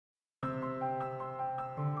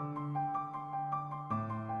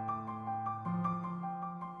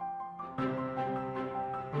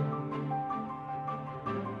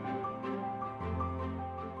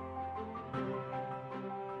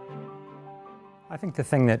I think the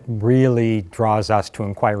thing that really draws us to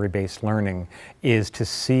inquiry-based learning is to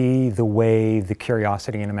see the way the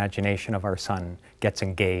curiosity and imagination of our son gets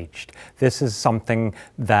engaged. This is something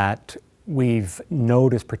that we've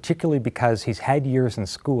noticed particularly because he's had years in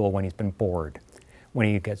school when he's been bored. When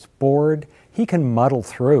he gets bored, he can muddle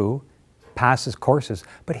through, pass his courses,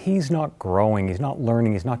 but he's not growing, he's not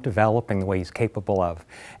learning, he's not developing the way he's capable of.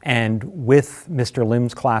 And with Mr.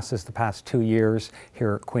 Lim's classes the past 2 years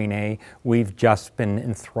here at Queen A, we've just been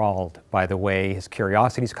enthralled by the way his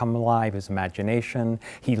curiosity's come alive, his imagination.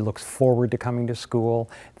 He looks forward to coming to school.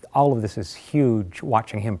 All of this is huge,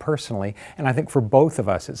 watching him personally, and I think for both of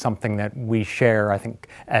us it's something that we share, I think,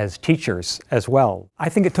 as teachers as well. I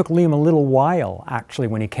think it took Liam a little while, actually,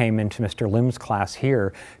 when he came into Mr. Lim's class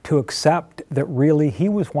here, to accept that really he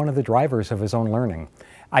was one of the drivers of his own learning.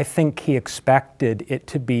 I think he expected it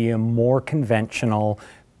to be a more conventional,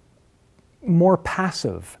 more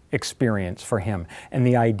passive experience for him, and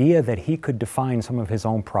the idea that he could define some of his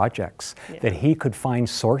own projects, that he could find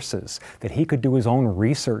sources, that he could do his own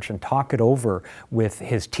research and talk it over with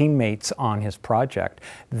his teammates on his project.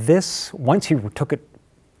 This, once he took it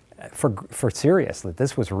for serious, that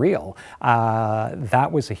this was real,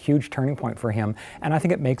 that was a huge turning point for him, and I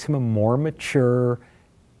think it makes him a more mature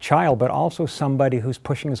child, but also somebody who's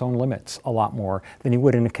pushing his own limits a lot more than he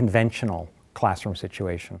would in a conventional classroom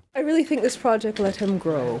situation. I really think this project let him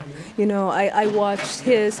grow. You know, I watched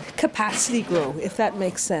his capacity grow, if that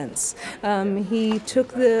makes sense. He took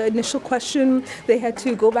the initial question, they had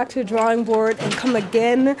to go back to the drawing board and come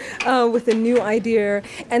again with a new idea,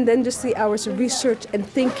 and then just the hours of research and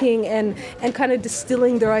thinking and kind of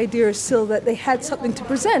distilling their ideas so that they had something to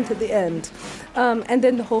present at the end. And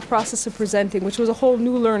then the whole process of presenting, which was a whole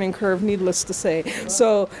new learning curve, needless to say.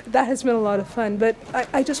 So that has been a lot of fun, but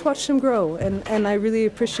I just watched him grow. And I really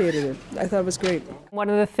appreciated it. I thought it was great. One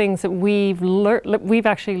of the things that we've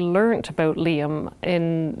actually learnt about Liam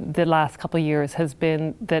in the last couple of years has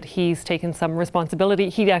been that he's taken some responsibility.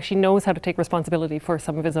 He actually knows how to take responsibility for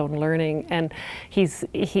some of his own learning, and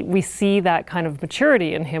we see that kind of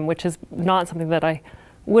maturity in him, which is not something that I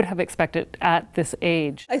would have expected at this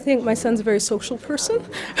age. I think my son's a very social person,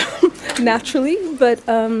 naturally, but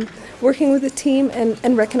working with a team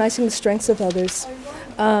and recognizing the strengths of others.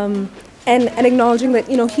 And acknowledging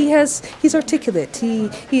that, you know, he's articulate,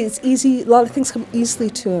 he's easy, a lot of things come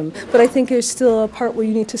easily to him, but I think there's still a part where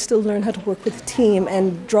you need to still learn how to work with a team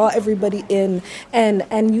and draw everybody in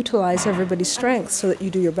and utilize everybody's strengths so that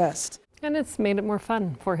you do your best. And it's made it more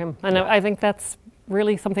fun for him, and I think that's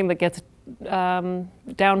really something that gets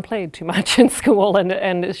downplayed too much in school,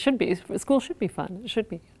 and it should be. School should be fun. It should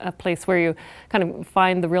be a place where you kind of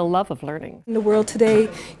find the real love of learning. In the world today,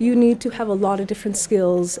 you need to have a lot of different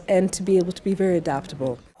skills and to be able to be very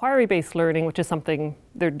adaptable. Inquiry-based learning, which is something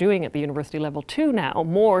they're doing at the university level too now,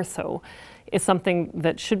 more so, is something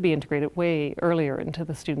that should be integrated way earlier into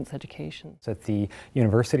the student's education. At the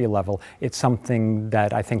university level, it's something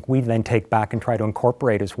that I think we then take back and try to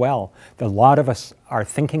incorporate as well. A lot of us are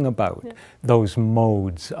thinking about those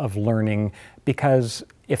modes of learning, because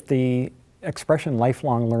if the expression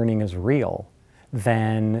lifelong learning is real,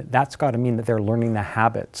 then that's got to mean that they're learning the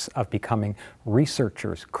habits of becoming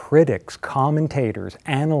researchers, critics, commentators,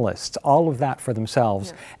 analysts, all of that for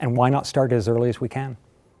themselves. And why not start as early as we can?